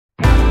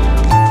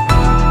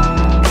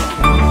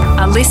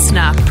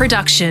listener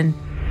production.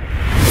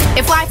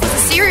 If life was a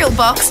cereal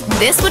box,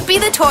 this would be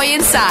the toy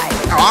inside.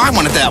 Oh, I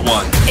wanted that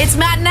one. It's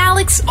Matt and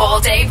Alex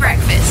all-day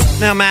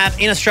breakfast. Now, Matt,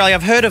 in Australia,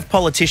 I've heard of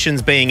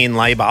politicians being in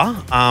labour,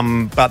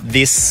 but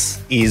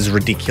this is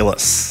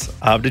ridiculous.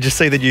 Did you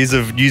see the news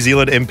of New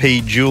Zealand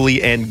MP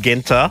Julie Ann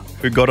Genter,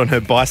 who got on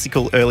her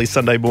bicycle early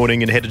Sunday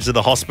morning and headed to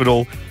the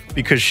hospital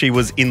because she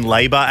was in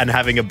labour and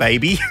having a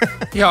baby?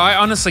 Yeah,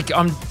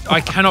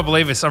 I cannot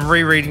believe this. I'm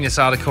rereading this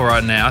article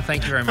right now.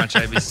 Thank you very much,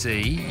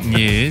 ABC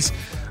News.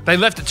 They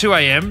left at 2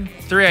 a.m,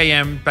 3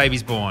 a.m,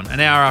 baby's born.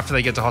 An hour after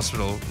they get to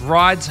hospital.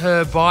 Rides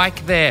her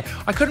bike there.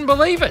 I couldn't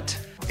believe it.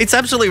 It's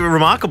absolutely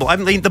remarkable. I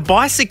mean, the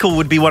bicycle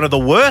would be one of the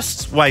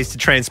worst ways to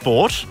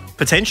transport,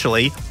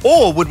 potentially,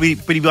 or would be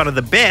one of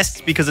the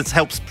best because it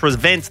helps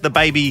prevent the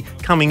baby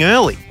coming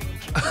early.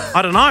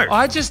 I don't know.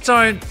 I just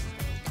don't...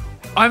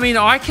 I mean,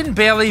 I can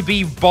barely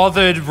be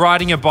bothered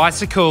riding a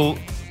bicycle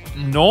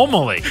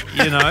normally,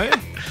 you know?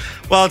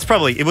 Well,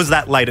 it was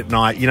that late at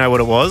night. You know what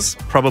it was?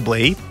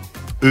 Probably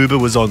Uber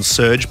was on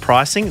surge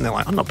pricing, and they're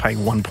like, I'm not paying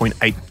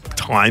 1.8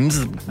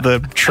 times the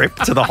trip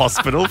to the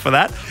hospital for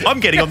that.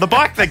 I'm getting on the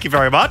bike, thank you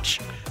very much.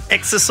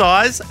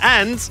 Exercise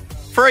and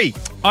free.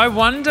 I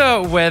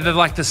wonder whether,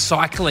 the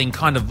cycling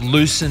kind of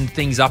loosened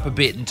things up a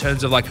bit in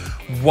terms of,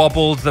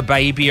 wobbled the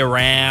baby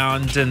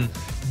around and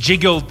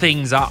jiggled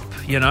things up,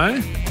 you know?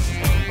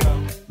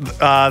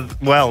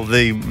 Well,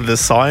 the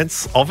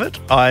science of it,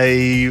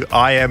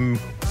 I am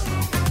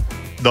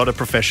not a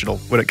professional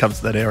when it comes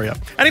to that area.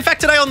 And in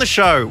fact, today on the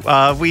show,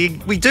 we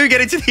do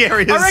get into the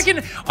areas.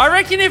 I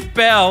reckon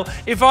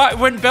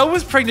when Belle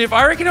was pregnant,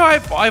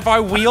 if I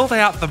wheeled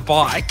out the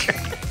bike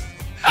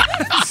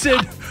and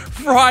said,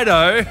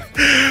 righto,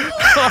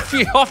 off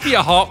you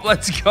hop,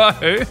 let's go.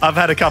 I've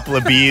had a couple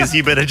of beers,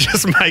 you better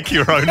just make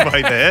your own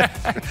way there.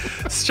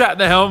 Strap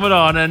the helmet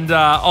on and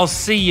I'll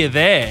see you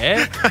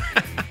there.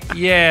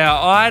 Yeah,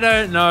 I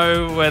don't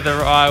know whether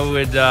I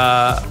would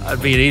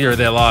be in either of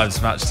their lives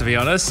much, to be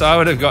honest. I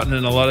would have gotten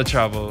in a lot of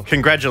trouble.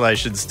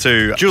 Congratulations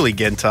to Julie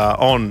Genter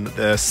on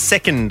the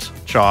second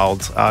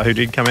child who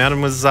did come out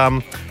and was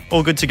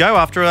all good to go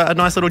after a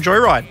nice little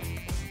joyride.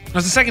 It's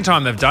the second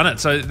time they've done it,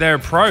 so they're a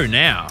pro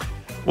now.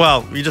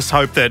 Well, you just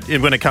hope that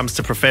when it comes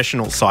to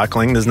professional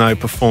cycling, there's no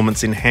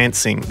performance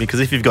enhancing,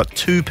 because if you've got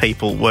two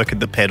people working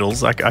the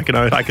pedals, I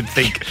could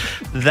think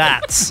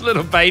that's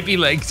little baby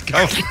legs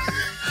going.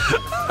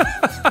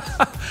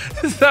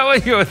 Is that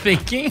what you were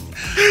thinking?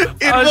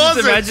 I was just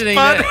imagining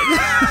it.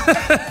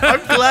 I'm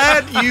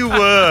glad you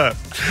were.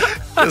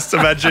 Just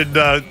imagine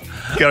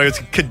going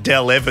to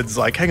Cadell Evans,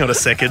 hang on a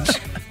second.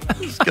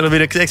 There's going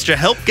to be extra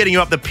help getting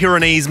you up the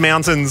Pyrenees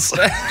mountains.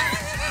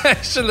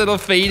 Extra little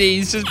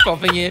feeties just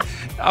popping in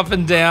up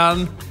and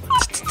down.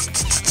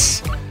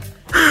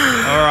 All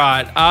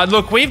right.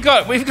 Look, we've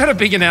got a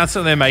big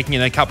announcement they're making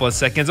in a couple of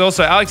seconds.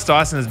 Also, Alex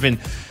Dyson has been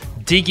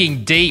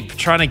digging deep,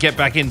 trying to get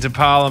back into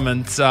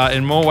Parliament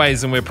in more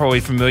ways than we're probably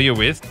familiar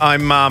with.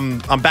 I'm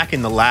back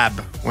in the lab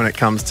when it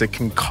comes to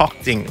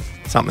concocting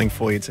something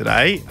for you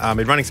today.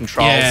 Been running some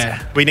trials.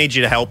 Yeah. We need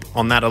you to help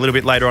on that a little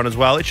bit later on as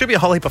well. It should be a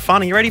whole heap of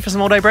fun. Are you ready for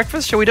some all-day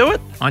breakfast? Shall we do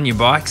it? On your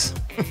bikes.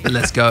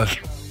 Let's go.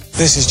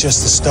 This is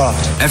just the start.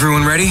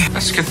 Everyone ready?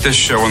 Let's get this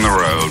show on the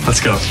road.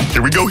 Let's go.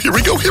 Here we go.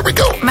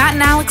 Matt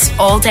and Alex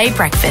all-day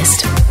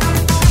breakfast.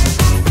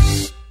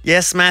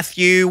 Yes,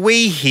 Matthew,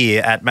 we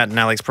here at Matt and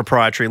Alex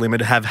Proprietary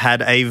Limited have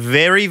had a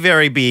very,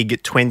 very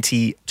big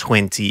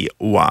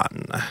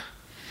 2021.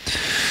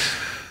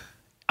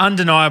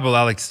 Undeniable,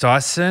 Alex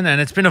Dyson,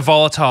 and it's been a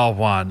volatile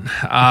one.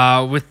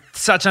 With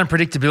such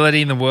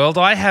unpredictability in the world,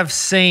 I have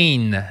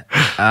seen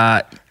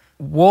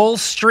Wall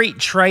Street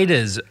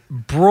traders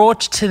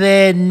brought to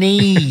their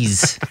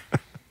knees,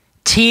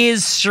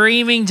 tears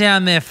streaming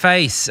down their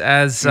face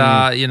as,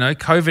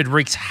 COVID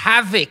wreaks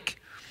havoc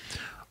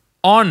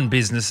on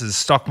businesses,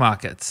 stock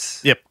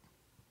markets. Yep.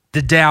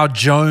 The Dow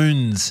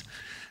Jones,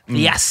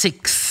 the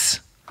ASICs,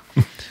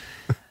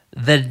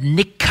 the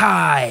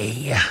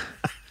Nikkei.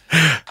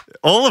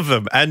 All of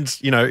them. And,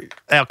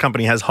 our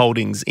company has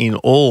holdings in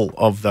all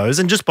of those.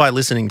 And just by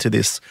listening to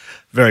this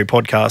very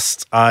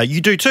podcast,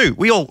 you do too.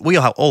 We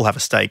all have a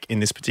stake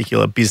in this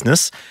particular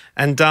business.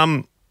 And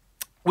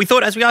we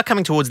thought, as we are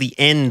coming towards the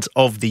end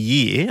of the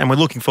year and we're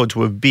looking forward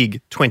to a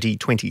big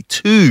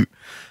 2022,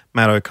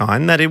 Matt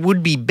O'Kine, that it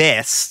would be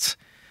best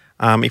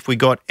if we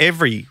got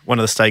every one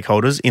of the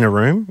stakeholders in a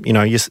room,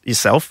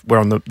 yourself, we're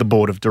on the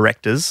board of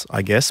directors,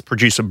 I guess,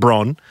 producer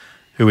Bron,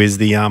 who is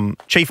the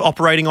Chief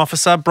Operating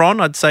Officer. Bron,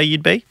 I'd say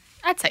you'd be.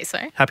 I'd say so.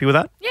 Happy with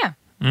that? Yeah.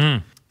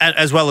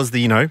 As well as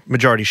the,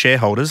 majority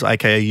shareholders,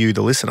 aka you,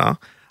 the listener.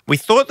 We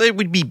thought that it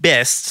would be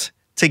best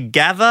to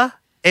gather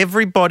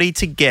everybody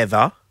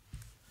together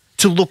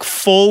to look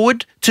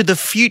forward to the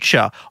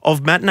future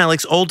of Matt and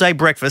Alex All Day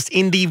Breakfast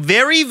in the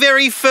very,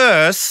 very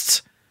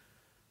first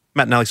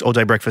Matt and Alex All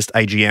Day Breakfast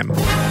AGM.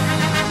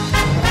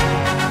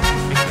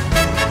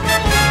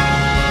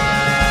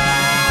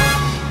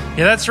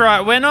 Yeah, that's right.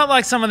 We're not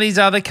like some of these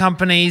other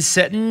companies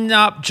setting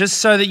up just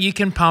so that you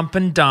can pump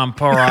and dump,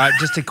 all right?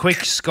 Just a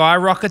quick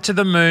skyrocket to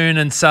the moon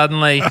and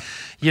suddenly,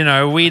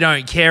 we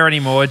don't care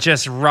anymore.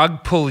 Just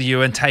rug pull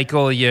you and take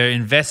all your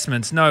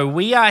investments. No,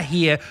 we are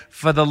here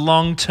for the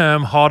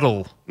long-term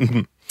hodl.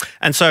 Mm-hmm.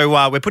 And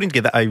so we're putting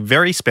together a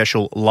very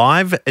special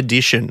live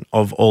edition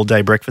of All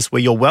Day Breakfast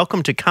where you're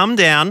welcome to come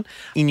down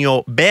in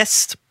your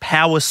best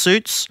power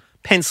suits,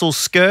 pencil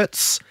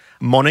skirts,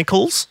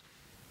 monocles,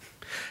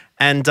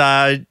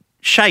 and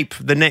shape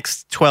the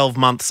next 12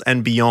 months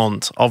and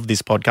beyond of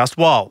this podcast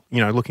while,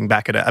 looking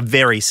back at a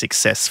very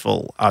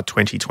successful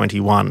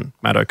 2021,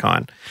 Matt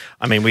O'Kine.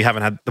 I mean, we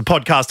haven't had the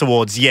podcast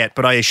awards yet,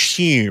 but I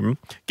assume,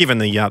 given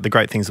the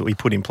great things that we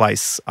put in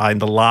place in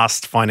the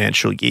last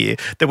financial year,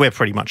 that we're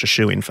pretty much a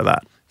shoo-in for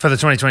that. For the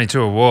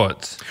 2022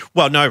 awards?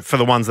 Well, no, for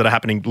the ones that are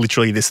happening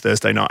literally this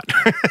Thursday night.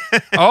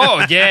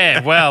 Oh, yeah.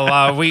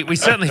 Well, we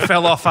certainly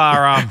fell off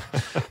our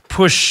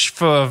push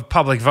for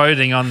public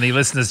voting on the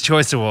Listener's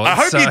Choice Awards. I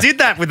hope you did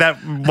that with that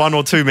one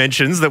or two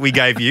mentions that we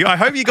gave you. I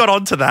hope you got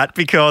onto that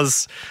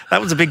because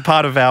that was a big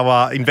part of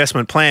our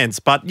investment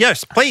plans. But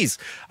yes, please,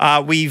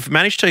 we've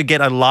managed to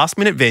get a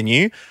last-minute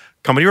venue,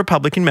 Comedy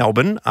Republic in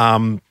Melbourne.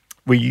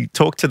 We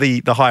talked to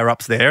the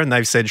higher-ups there and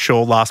they've said,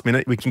 sure, last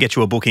minute, we can get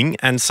you a booking.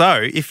 And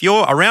so if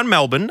you're around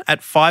Melbourne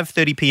at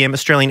 5:30 p.m.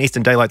 Australian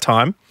Eastern Daylight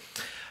Time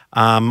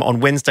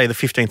on Wednesday the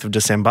 15th of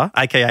December,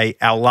 aka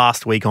our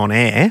last week on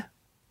air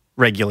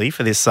regularly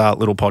for this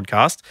little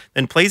podcast,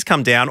 then please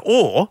come down.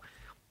 Or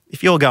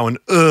if you're going,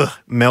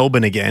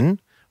 Melbourne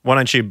again, why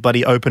don't you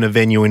bloody open a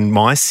venue in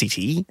my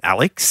city,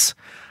 Alex?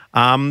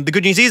 The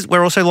good news is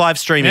we're also live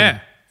streaming.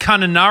 Yeah,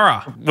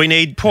 Kununurra. We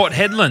need Port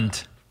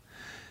Hedland.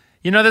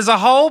 There's a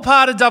whole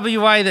part of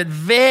WA that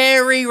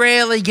very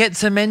rarely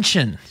gets a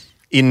mention.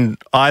 In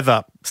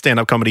either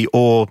stand-up comedy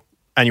or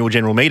annual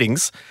general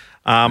meetings.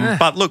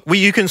 But look,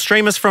 you can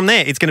stream us from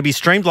there. It's going to be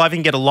streamed live. You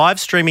can get a live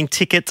streaming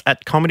ticket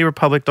at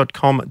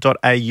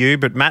comedyrepublic.com.au.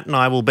 But Matt and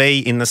I will be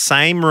in the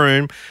same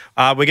room.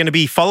 We're going to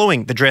be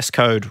following the dress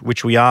code,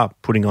 which we are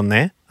putting on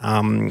there.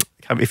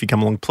 If you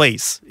come along,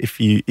 please, if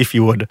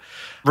you would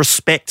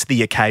respect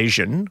the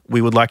occasion,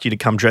 we would like you to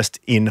come dressed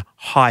in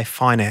high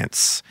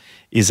finance.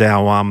 Is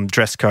our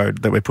dress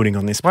code that we're putting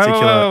on this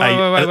particular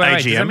AGM.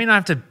 Wait. Does that mean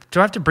do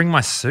I have to bring my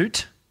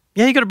suit?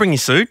 Yeah, you got to bring your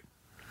suit.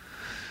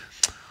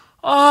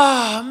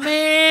 Oh,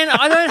 man,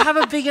 I don't have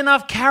a big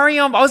enough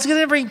carry-on. I was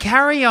going to bring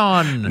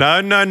carry-on.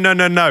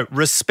 No.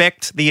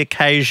 Respect the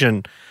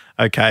occasion.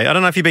 Okay, I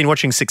don't know if you've been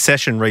watching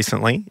Succession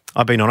recently.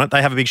 I've been on it.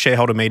 They have a big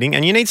shareholder meeting,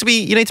 and you need to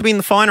be in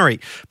the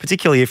finery,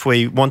 particularly if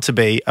we want to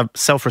be a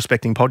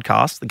self-respecting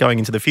podcast going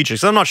into the future.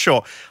 So I'm not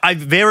sure. I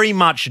very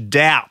much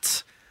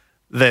doubt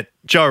that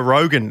Joe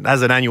Rogan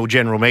has an annual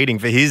general meeting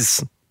for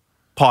his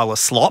pile of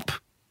slop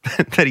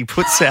that he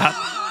puts out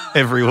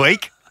every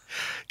week.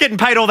 Getting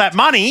paid all that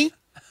money.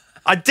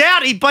 I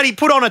doubt he'd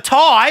put on a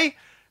tie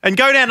and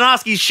go down and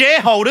ask his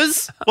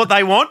shareholders what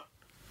they want.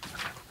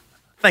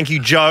 Thank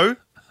you, Joe.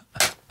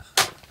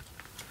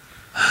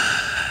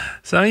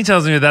 Something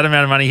tells me with that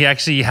amount of money, he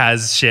actually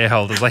has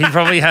shareholders. Like he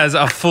probably has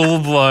a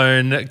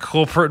full-blown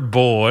corporate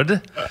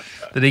board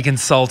that he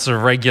consults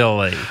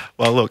regularly.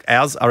 Well, look,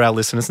 ours are our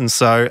listeners, and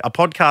so a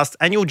podcast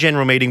annual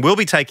general meeting will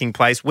be taking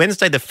place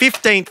Wednesday the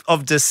 15th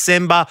of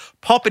December.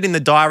 Pop it in the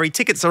diary.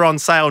 Tickets are on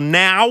sale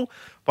now.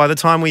 By the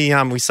time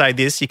we say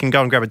this, you can go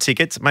and grab a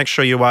ticket. Make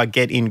sure you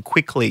get in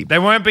quickly. They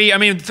won't be. I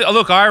mean,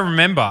 look, I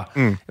remember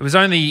it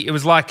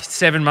was like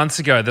 7 months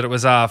ago that it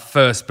was our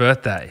first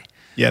birthday.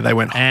 Yeah, they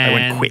went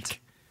quick.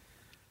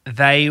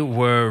 They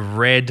were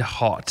red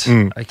hot.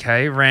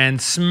 Okay, ran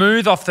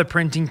smooth off the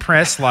printing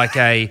press like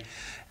a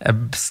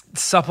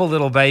supple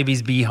little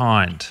baby's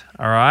behind.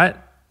 All right,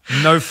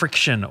 no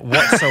friction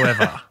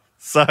whatsoever.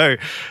 So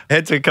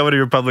head to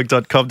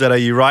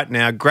comedyrepublic.com.au right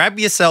now. Grab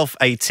yourself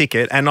a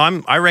ticket, and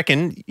I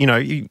reckon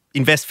you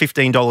invest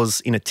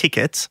 $15 in a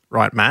ticket,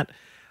 right, Matt?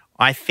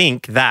 I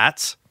think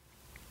that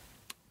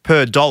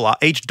per dollar,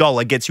 each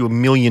dollar gets you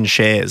 1 million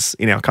shares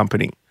in our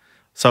company.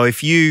 So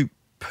if you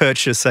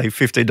purchase a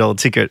 $15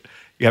 ticket,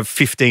 you have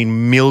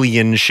 15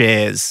 million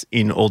shares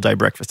in All Day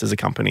Breakfast as a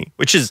company,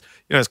 which is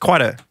it's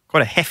quite a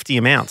hefty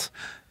amount.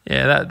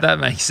 Yeah, that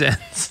makes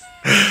sense.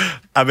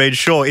 I mean,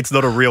 sure, it's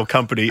not a real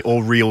company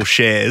or real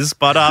shares,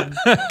 but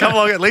come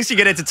along, at least you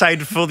get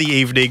entertained for the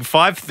evening,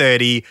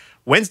 5:30,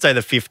 Wednesday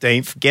the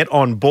 15th. Get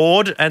on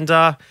board, and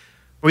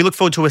we look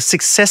forward to a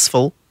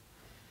successful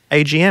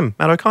AGM.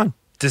 Matt O'Kine.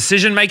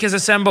 Decision makers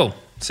assemble.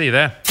 See you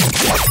there.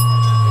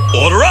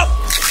 Order up!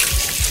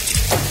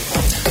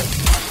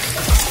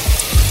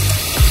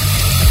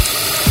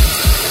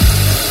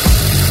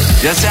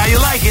 Just how you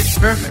like it.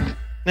 Perfect.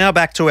 Now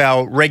back to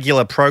our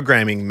regular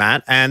programming,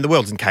 Matt, and the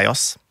world's in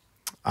chaos.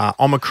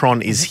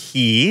 Omicron is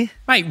here.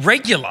 Mate,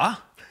 regular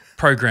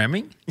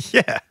programming?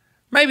 Yeah.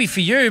 Maybe for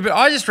you, but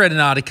I just read an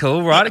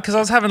article, right, because I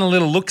was having a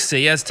little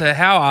look-see as to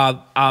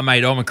how our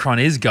mate Omicron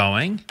is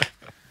going.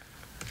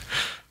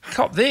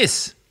 Cop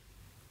this.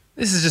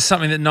 This is just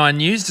something that 9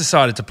 News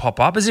decided to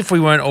pop up, as if we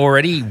weren't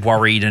already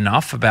worried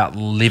enough about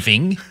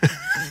living.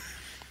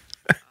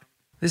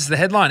 This is the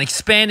headline.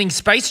 Expanding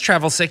space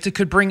travel sector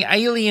could bring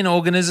alien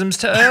organisms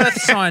to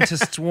Earth,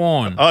 scientists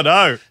warn. Oh,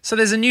 no. So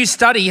there's a new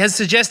study has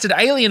suggested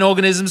alien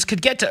organisms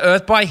could get to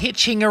Earth by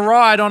hitching a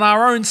ride on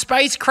our own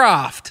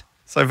spacecraft.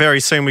 So very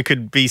soon we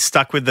could be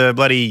stuck with the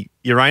bloody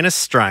Uranus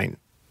strain.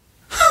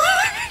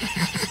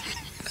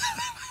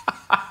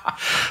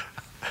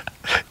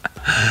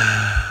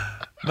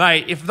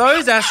 Mate, if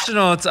those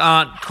astronauts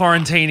aren't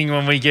quarantining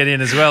when we get in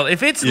as well,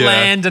 if it's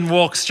land and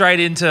walk straight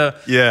into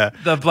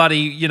the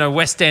bloody,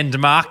 West End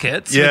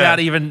markets without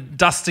even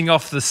dusting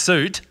off the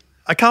suit.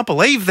 I can't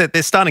believe that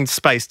they're starting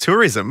space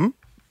tourism.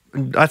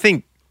 I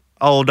think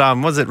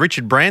was it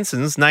Richard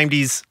Branson's named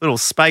his little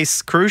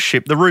space cruise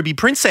ship the Ruby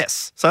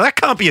Princess. So that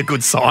can't be a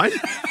good sign.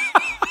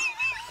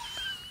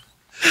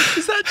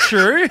 Is that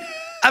true?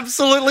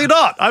 Absolutely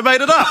not. I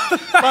made it up.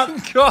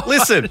 But God.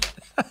 Listen.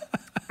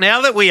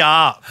 Now that we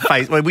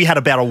had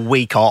about a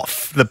week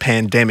off the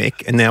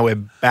pandemic and now we're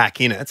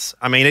back in it,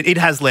 I mean, it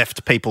has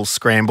left people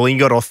scrambling.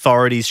 You've got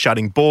authorities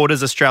shutting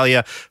borders.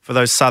 Australia, for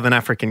those southern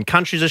African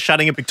countries, are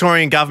shutting it.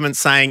 Victorian government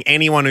saying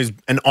anyone who's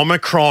an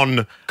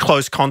Omicron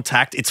close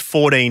contact, it's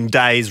 14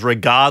 days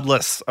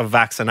regardless of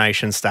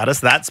vaccination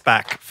status. That's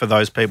back for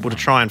those people to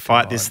try and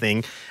fight this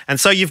thing. And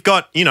so you've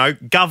got,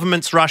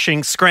 governments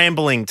rushing,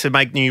 scrambling to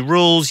make new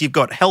rules. You've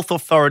got health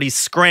authorities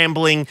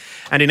scrambling.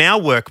 And in our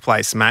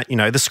workplace, Matt,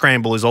 the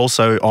scramble is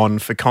also on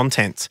for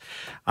content.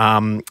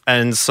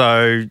 And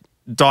so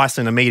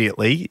Dyson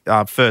immediately,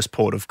 first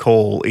port of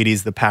call, it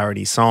is the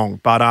parody song.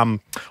 But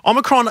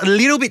Omicron, a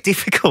little bit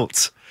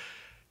difficult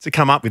to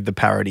come up with the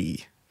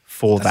parody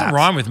for that. Doesn't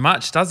rhyme with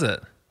much, does it?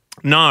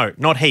 No,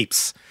 not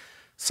heaps.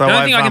 So the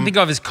only thing I can think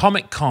of is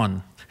Comic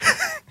Con.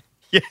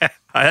 Yeah,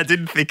 I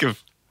didn't think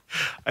of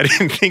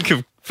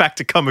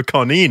Factor Comic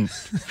Con in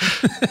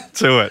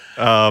to it.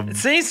 It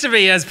seems to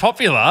be as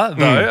popular,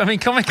 though. I mean,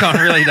 Comic Con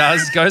really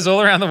goes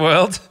all around the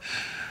world.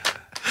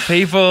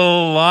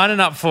 People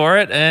lining up for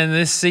it, and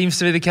this seems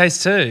to be the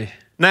case too.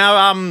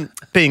 Now,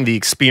 being the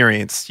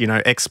experienced,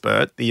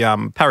 expert, the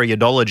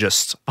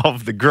parodiologist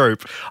of the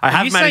group,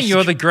 Are you saying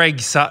you're the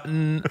Greg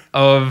Sutton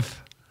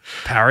of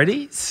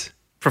parodies?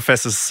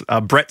 Professor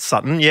Brett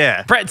Sutton,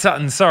 yeah. Brett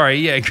Sutton, sorry,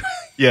 yeah.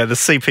 Yeah, the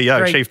CPO,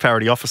 Greg. Chief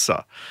Parody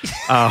Officer.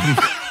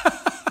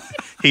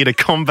 Here to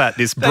combat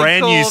this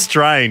brand new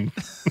strain.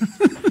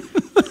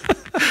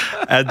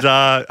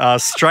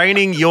 And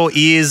straining your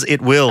ears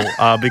it will,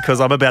 because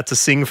I'm about to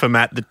sing for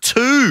Matt the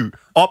two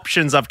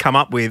options I've come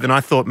up with, and I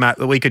thought, Matt,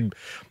 that we could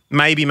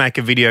maybe make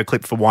a video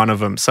clip for one of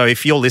them. So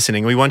if you're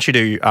listening, we want you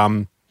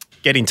to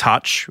get in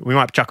touch. We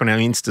might chuck on our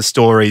Insta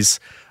stories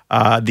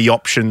the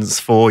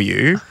options for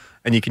you,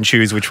 and you can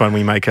choose which one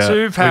we make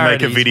a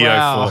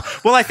video for.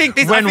 Well, I think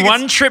this... When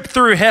one trip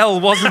through hell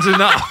wasn't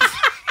enough.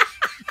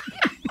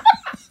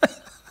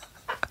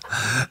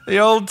 The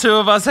old two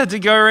of us had to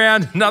go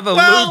around another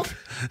loop.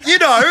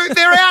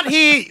 They're out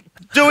here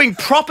doing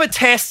proper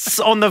tests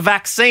on the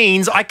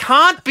vaccines. I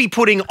can't be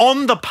putting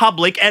on the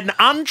public an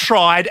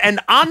untried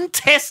and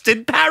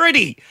untested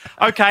parody.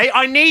 Okay,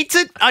 I need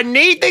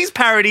these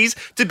parodies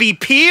to be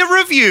peer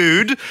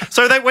reviewed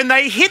so that when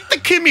they hit the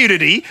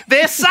community,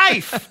 they're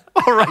safe.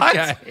 All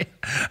right.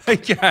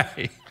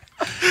 Okay.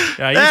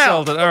 Yeah, you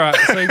sold it. All right.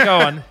 So go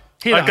on.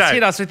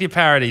 Hit us with your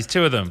parodies.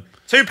 Two of them.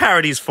 Two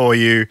parodies for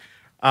you.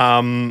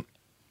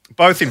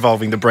 Both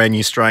involving the brand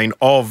new strain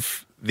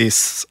of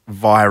this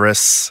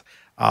virus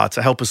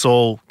to help us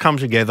all come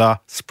together,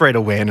 spread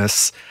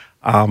awareness,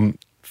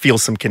 feel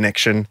some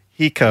connection.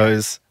 Here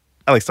goes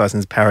Alex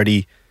Dyson's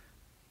parody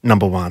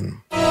number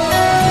one.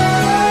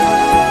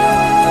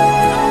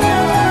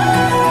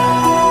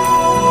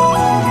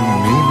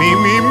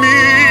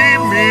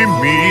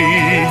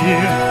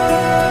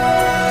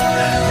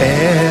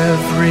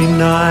 Every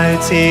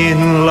night in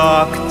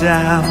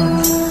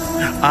lockdown,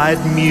 I'd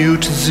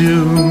mute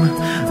Zoom,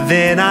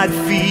 then I'd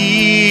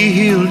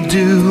feel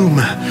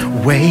doom,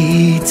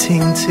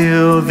 waiting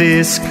till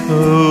this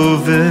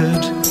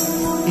COVID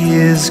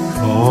is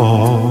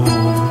gone.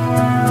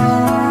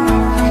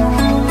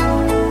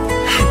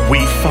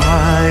 We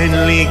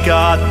finally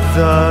got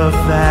the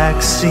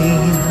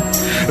vaccine,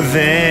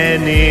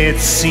 then it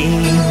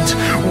seemed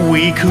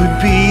we could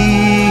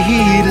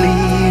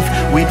believe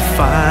we'd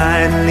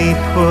finally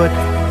put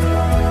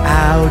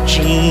our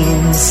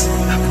genes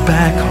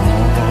back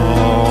on.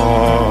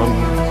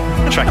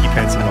 Track your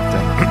pants in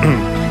lockdown.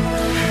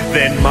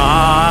 Then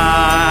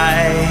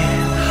my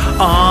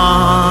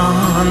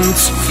aunt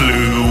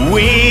flew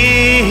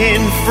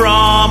in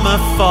from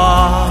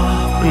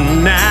afar.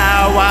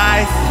 Now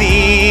I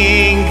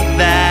think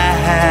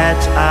that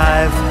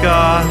I've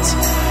got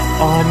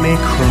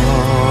Omicron.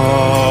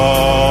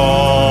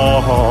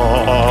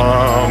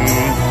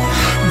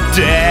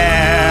 Delta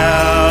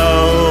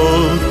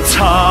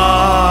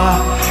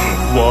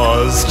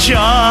was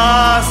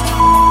just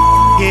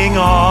f***ing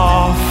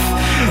off.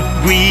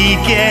 We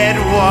get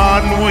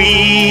 1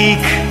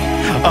 week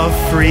of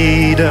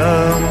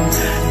freedom.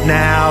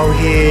 Now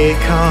here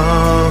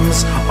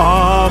comes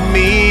Omicron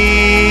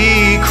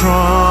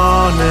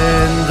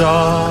and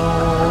on.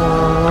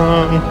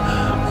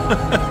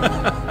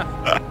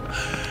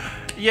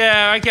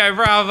 Yeah, okay,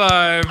 bravo.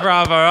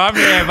 I'm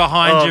there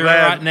behind you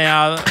man. right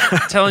now,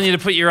 telling you to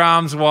put your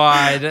arms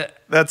wide.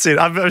 That's it.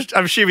 I'm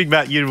assuming,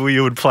 Matt, you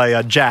would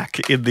play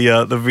Jack in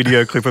the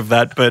video clip of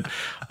that, but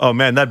oh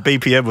man, that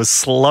BPM was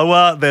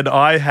slower than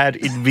I had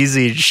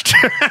envisaged.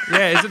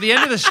 Yeah, is it the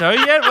end of the show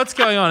yet? What's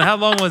going on? How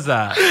long was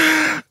that?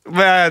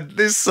 Man,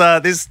 this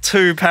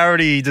 2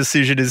 parody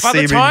decision is By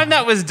seeming... the time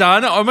that was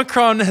done,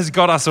 Omicron has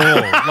got us all.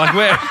 Like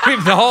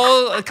the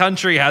whole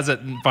country has it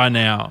by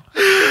now.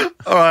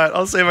 All right,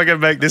 I'll see if I can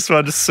make this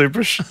one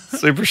super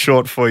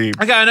short for you.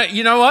 Okay,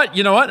 you know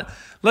what?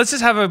 Let's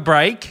just have a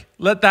break.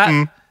 Let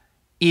that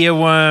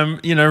earworm,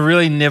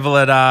 really nibble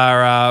at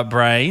our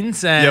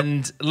brains,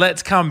 and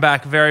let's come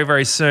back very,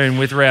 very soon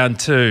with round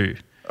 2.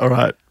 All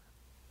right,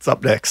 it's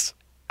up next.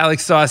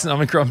 Alex Dyson,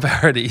 Omicron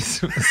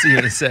parodies. We'll see you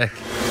in a sec.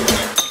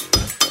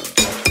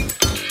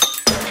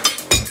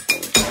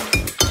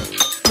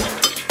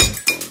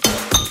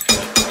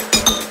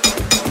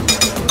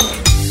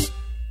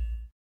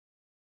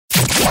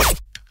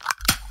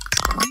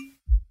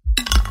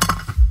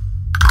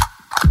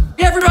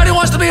 Everybody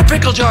wants to be a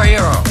pickle jar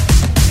hero.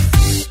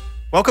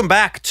 Welcome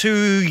back to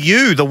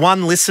you, the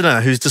one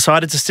listener who's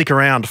decided to stick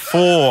around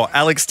for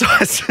Alex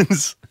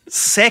Dyson's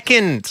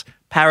second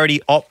parody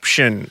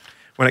option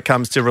when it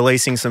comes to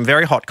releasing some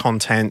very hot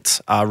content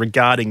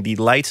regarding the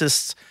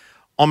latest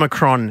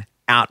Omicron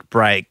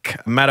outbreak.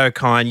 Matt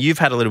O'Kine, you've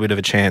had a little bit of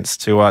a chance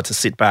to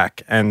sit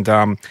back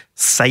and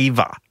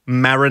savour,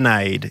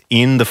 marinade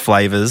in the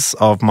flavours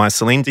of my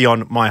Celine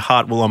Dion My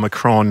Heart Will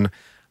Omicron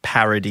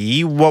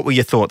parody. What were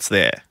your thoughts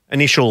there?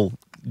 Initial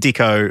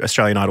Dicko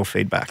Australian Idol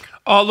feedback.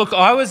 Oh, look,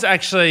 I was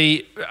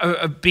actually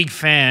a big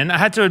fan. I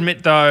had to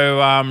admit,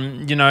 though,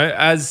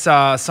 as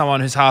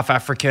someone who's half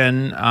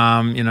African,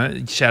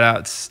 shout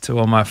outs to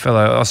all my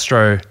fellow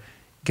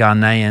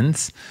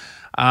Austro-Ghanaians.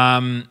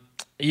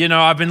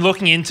 I've been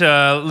looking into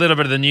a little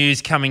bit of the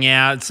news coming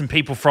out, some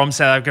people from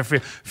South Africa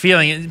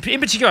feeling, in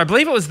particular, I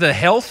believe it was the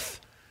health,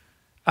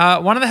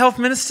 one of the health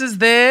ministers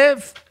there,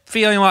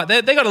 feeling like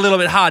they got a little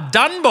bit hard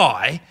done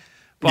by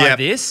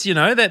this,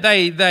 that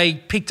they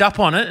picked up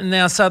on it, and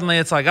now suddenly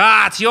it's like,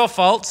 it's your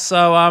fault.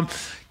 So,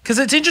 because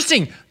it's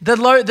interesting, the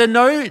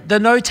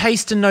no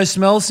taste and no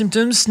smell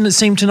symptoms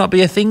seem to not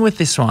be a thing with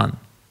this one.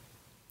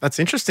 That's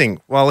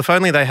interesting. Well, if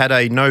only they had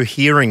a no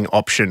hearing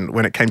option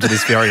when it came to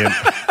this variant.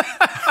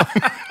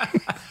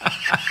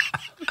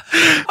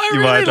 I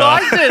really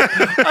liked it.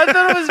 I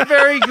thought it was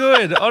very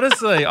good.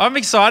 Honestly, I'm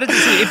excited to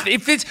see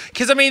if it's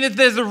because if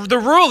there's the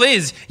rule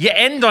is you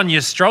end on your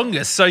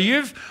strongest. So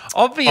you've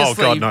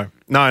obviously. Oh God,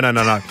 no.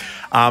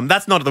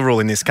 That's not the rule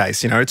in this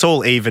case. It's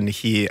all even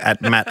here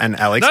at Matt and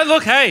Alex. No,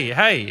 look,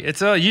 hey,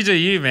 it's you do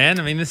you, man.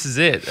 This is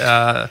it.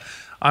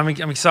 I'm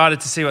excited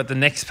to see what the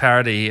next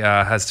parody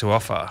has to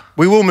offer.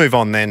 We will move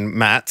on then,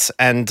 Matt,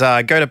 and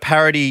go to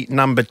parody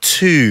number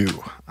 2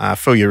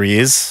 for your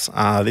ears.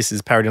 This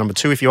is parody number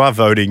 2. If you are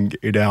voting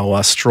in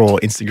our straw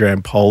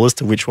Instagram poll as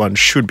to which one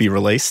should be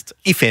released,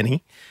 if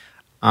any,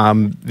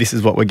 this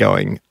is what we're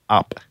going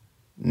up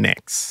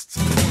next.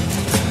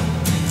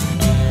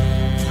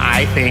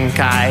 I think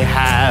I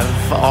have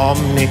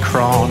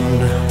Omicron.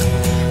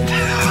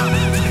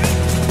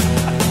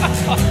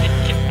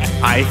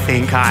 I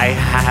think I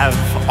have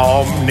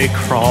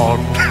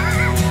Omicron.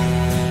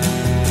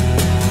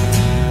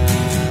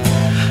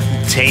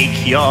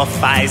 Take your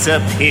Pfizer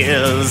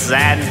pills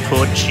and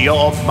put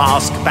your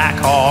mask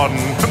back on.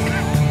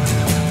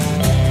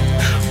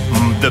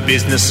 The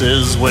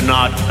businesses were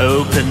not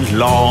opened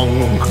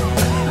long.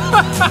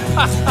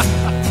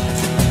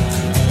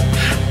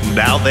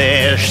 Now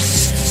they're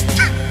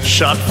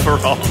shut for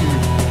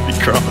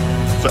Omicron.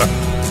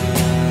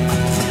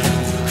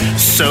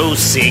 So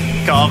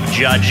sick of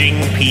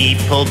judging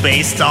people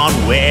based on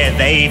where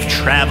they've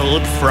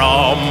travelled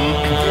from.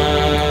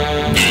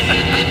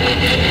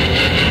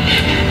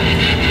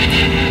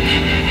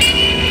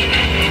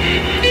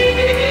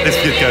 This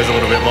bit goes a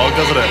little bit long,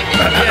 doesn't it?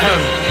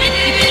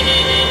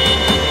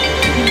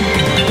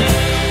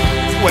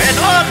 We're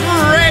not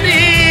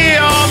ready,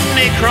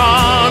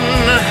 Omicron,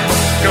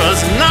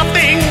 'cause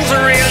nothing's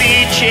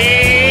really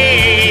changed.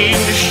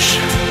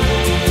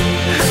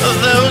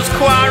 Those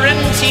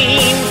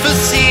quarantine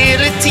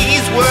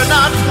facilities were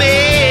not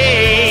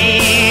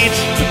made,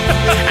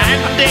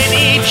 and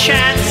any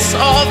chance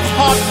of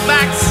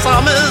hot-back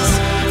summers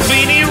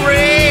been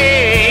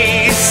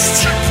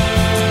erased.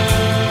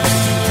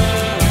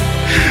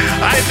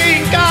 I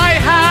think I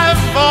have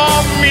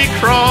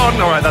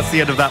Omicron. All right, that's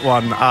the end of that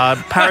one.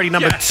 Parody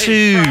number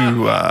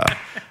 2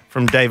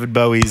 from David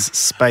Bowie's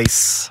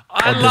Space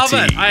Oddity. I love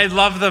it. I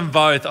love them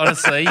both.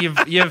 Honestly,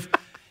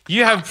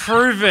 you have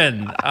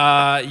proven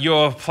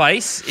your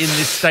place in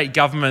this state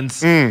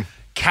government's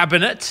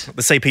cabinet.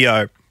 The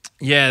CPO.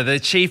 Yeah, the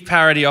Chief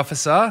Parody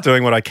Officer.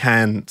 Doing what I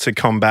can to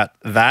combat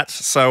that.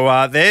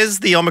 So there's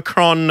the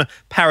Omicron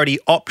parody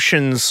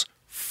options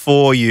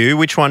for you.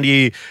 Which one do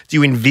you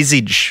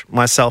envisage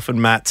myself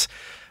and Matt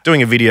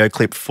doing a video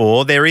clip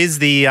for? There is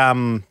the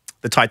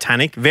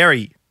Titanic,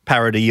 very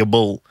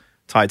parodyable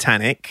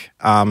Titanic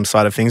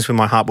side of things with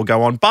My Heart Will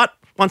Go On. But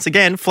once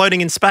again,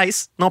 floating in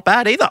space, not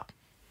bad either.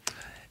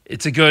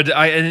 It's a good,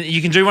 and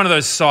you can do one of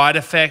those side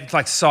effect,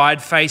 like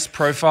side face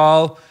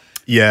profile.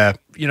 Yeah.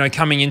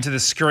 Coming into the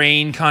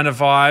screen kind of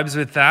vibes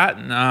with that.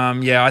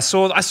 I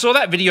saw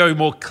that video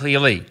more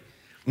clearly,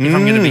 if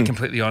I'm going to be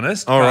completely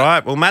honest. All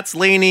right. Well, Matt's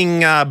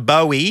leaning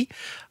Bowie,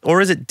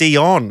 or is it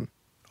Dion?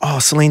 Oh,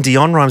 Celine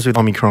Dion rhymes with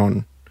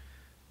Omicron.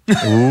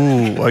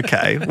 Ooh,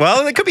 okay.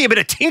 Well, there could be a bit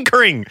of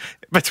tinkering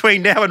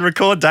between now and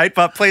record date,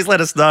 but please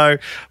let us know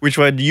which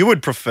one you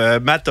would prefer.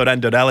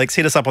 Matt.and.alex,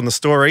 hit us up on the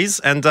stories,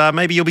 and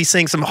maybe you'll be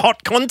seeing some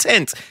hot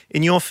content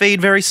in your feed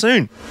very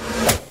soon.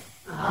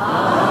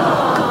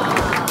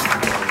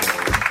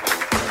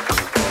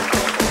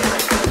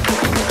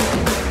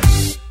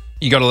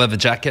 You got a leather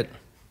jacket,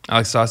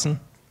 Alex Dyson?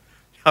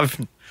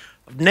 I've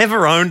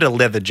never owned a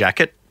leather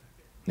jacket.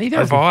 Neither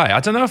have I. I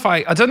don't know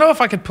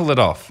if I could pull it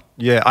off.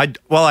 Yeah,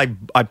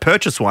 I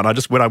purchased one.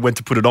 When I went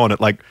to put it on, it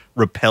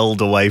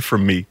repelled away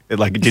from me. It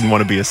didn't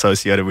want to be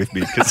associated with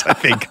me because I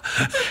think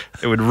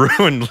it would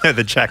ruin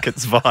leather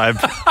jacket's vibe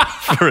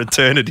for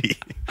eternity.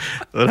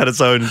 It had its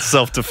own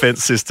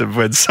self-defense system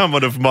when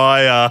someone of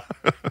my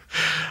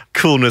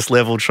coolness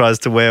level tries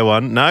to wear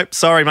one. Nope,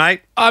 sorry,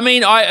 mate. I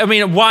mean,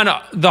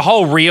 the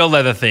whole real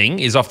leather thing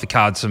is off the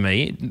cards for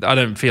me. I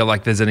don't feel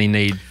like there's any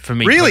need for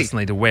me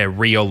personally to wear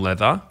real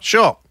leather.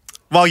 Sure.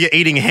 While you're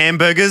eating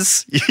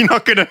hamburgers, you're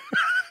not going to...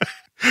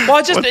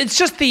 Well, it's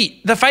just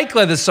the fake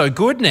leather's so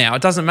good now.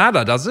 It doesn't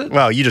matter, does it?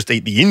 Well, you just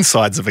eat the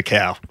insides of a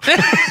cow.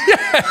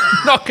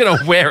 I'm not going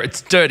to wear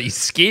its dirty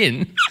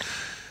skin.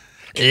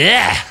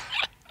 Yeah.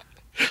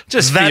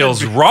 Just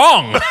feels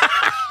wrong.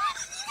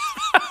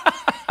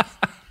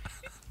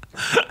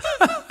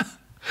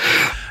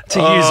 To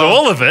use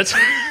all of it.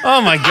 Oh,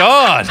 my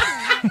God.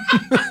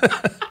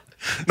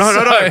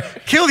 No.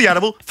 Kill the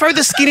animal. Throw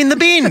the skin in the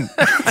bin.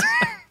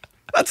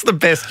 That's the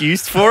best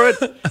use for it,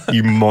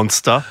 you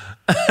monster.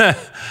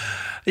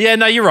 Yeah,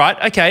 no, you're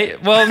right. Okay.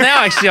 Well,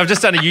 now actually I've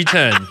just done a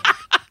U-turn.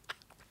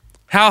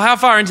 How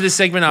far into this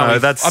segment are we?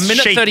 That's a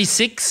minute sheep.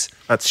 36?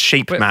 That's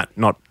sheep, Matt,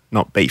 not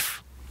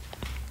beef.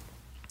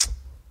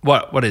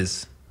 What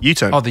is?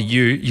 U-turn. Oh, the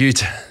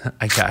U-turn.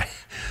 Okay.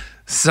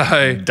 So...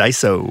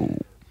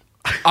 Daiso.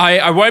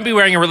 I won't be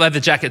wearing a leather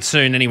jacket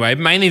soon anyway.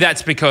 Mainly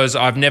that's because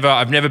I've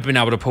never been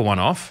able to pull one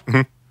off.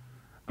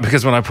 Mm-hmm.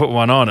 Because when I put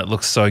one on, it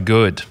looks so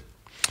good.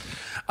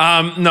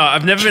 No,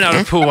 I've never been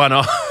able to pull one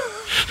off.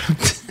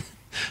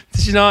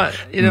 Did you not?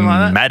 You didn't like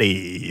that?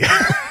 Maddie.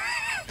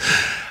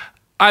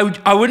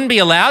 I wouldn't be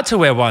allowed to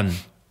wear one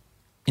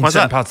in Why's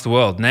certain that? parts of the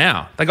world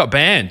now. They got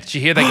banned. Did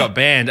you hear they got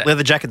banned?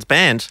 Leather jackets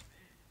banned?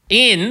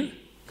 In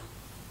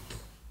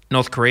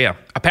North Korea,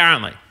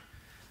 apparently.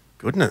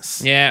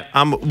 Goodness. Yeah.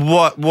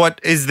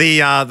 What is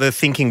the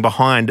thinking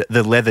behind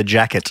the leather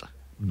jacket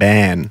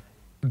ban?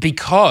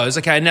 Because,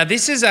 okay, now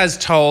this is as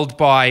told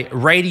by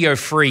Radio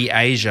Free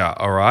Asia,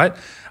 all right?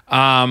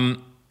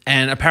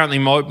 And apparently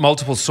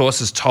multiple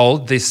sources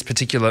told this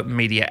particular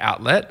media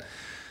outlet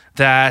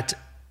that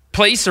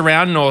police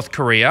around North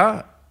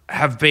Korea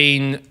have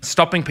been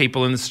stopping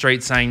people in the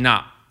street saying,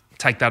 nah,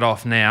 take that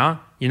off now.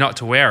 You're not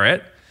to wear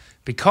it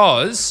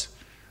because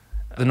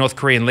the North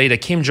Korean leader,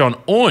 Kim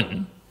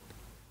Jong-un,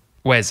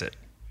 wears it.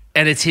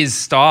 And it's his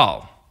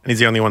style. And he's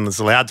the only one that's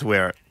allowed to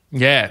wear it.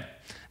 Yeah.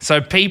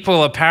 So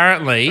people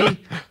apparently,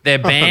 they're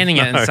banning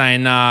it and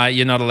saying, nah,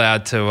 you're not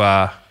allowed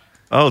to...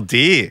 Oh,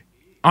 dear.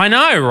 I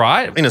know,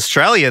 right? In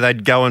Australia,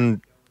 they'd go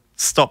and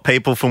stop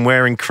people from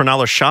wearing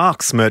Cronulla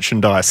Sharks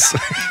merchandise.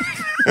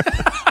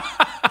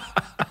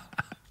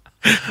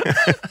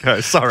 Oh,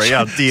 sorry,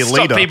 our dear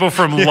leader. Stop people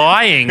from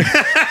lying.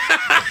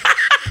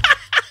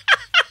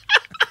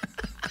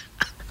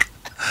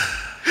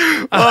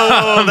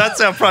 Oh,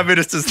 that's our Prime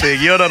Minister's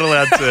thing. You're not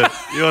allowed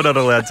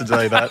to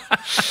do that.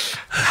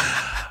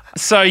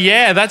 So,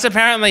 yeah, that's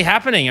apparently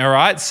happening, all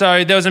right?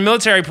 So there was a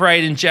military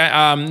parade in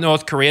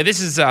North Korea.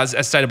 This is as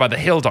stated by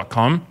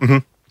thehill.com. Mm-hmm.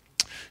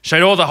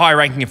 Showed all the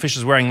high-ranking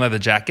officials wearing leather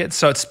jackets,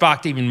 so it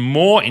sparked even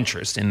more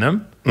interest in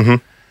them. Mm-hmm.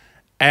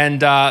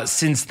 And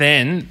since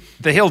then,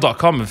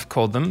 thehill.com have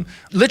called them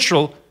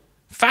literal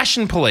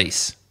fashion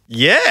police.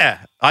 Yeah,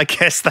 I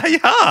guess they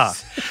are.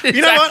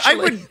 You know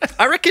what?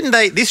 I reckon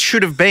this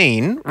should have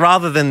been,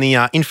 rather than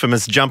the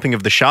infamous jumping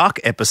of the shark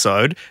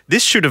episode,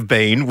 this should have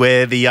been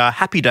where the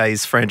Happy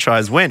Days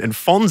franchise went and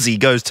Fonzie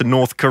goes to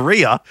North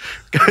Korea,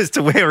 goes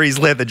to wear his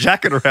leather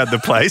jacket around the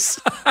place,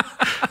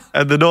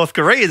 and the North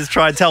Koreans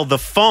try and tell the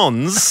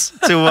Fonz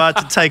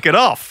to take it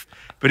off.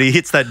 But he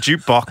hits that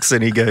jukebox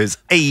and he goes,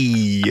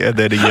 "Hey," and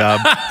then he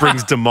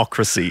brings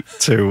democracy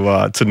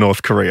to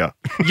North Korea.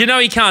 You know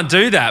he can't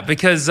do that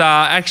because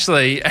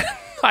actually,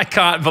 I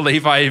can't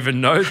believe I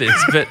even know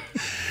this, but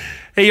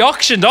he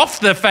auctioned off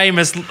the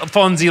famous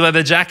Fonzie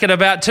leather jacket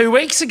about 2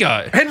 weeks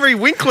ago. Henry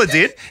Winkler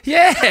did?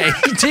 Yeah,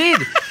 he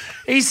did.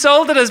 He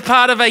sold it as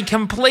part of a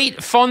complete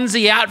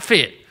Fonzie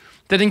outfit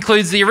that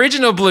includes the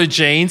original blue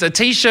jeans, a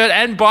T-shirt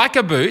and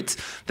biker boots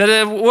that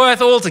are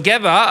worth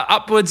altogether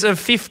upwards of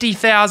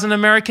 50,000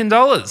 American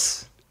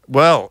dollars.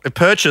 Well,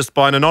 purchased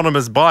by an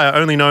anonymous buyer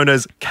only known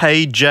as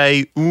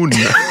KJ Un.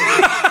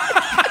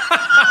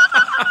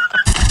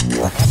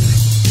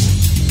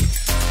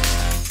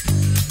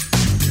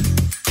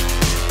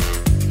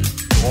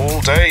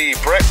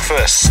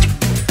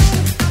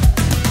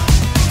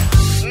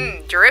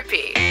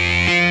 drippy.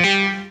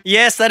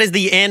 Yes, that is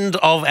the end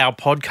of our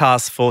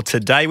podcast for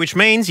today, which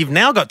means you've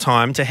now got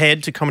time to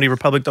head to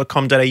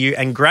comedyrepublic.com.au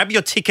and grab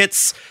your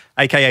tickets,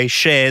 aka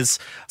shares,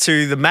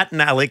 to the Matt and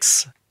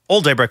Alex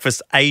All Day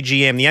Breakfast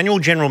AGM, the annual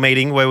general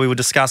meeting where we will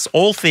discuss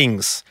all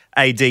things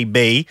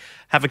ADB,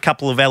 have a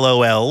couple of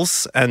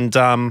LOLs and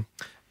a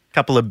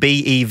couple of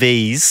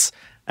BEVs,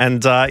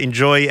 and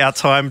enjoy our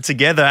time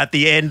together at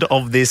the end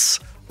of this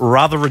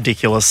rather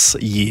ridiculous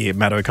year,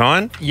 Matt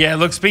O'Kine. Yeah,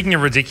 look, speaking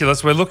of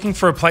ridiculous, we're looking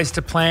for a place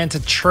to plant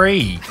a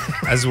tree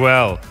as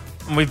well.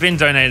 We've been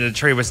donated a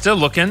tree. We're still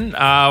looking.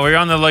 We're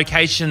on the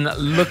location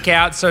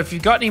lookout. So if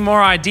you've got any more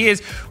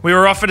ideas, we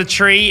were offered a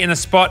tree in a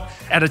spot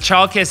at a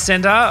childcare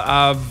centre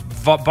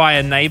by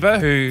a neighbour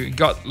who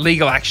got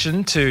legal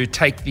action to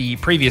take the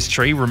previous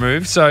tree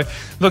removed. So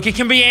look, it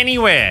can be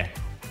anywhere.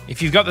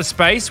 If you've got the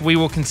space, we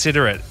will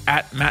consider it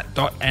at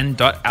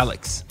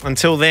matt.n.alex.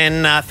 Until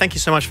then, thank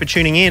you so much for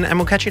tuning in, and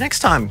we'll catch you next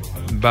time.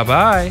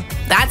 Bye-bye.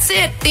 That's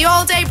it. The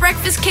All Day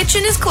Breakfast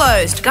kitchen is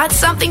closed. Got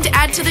something to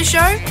add to the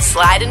show?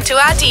 Slide into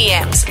our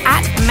DMs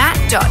at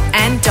matt.n.alex.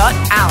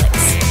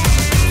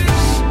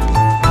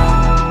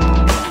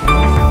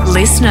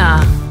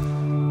 Listener.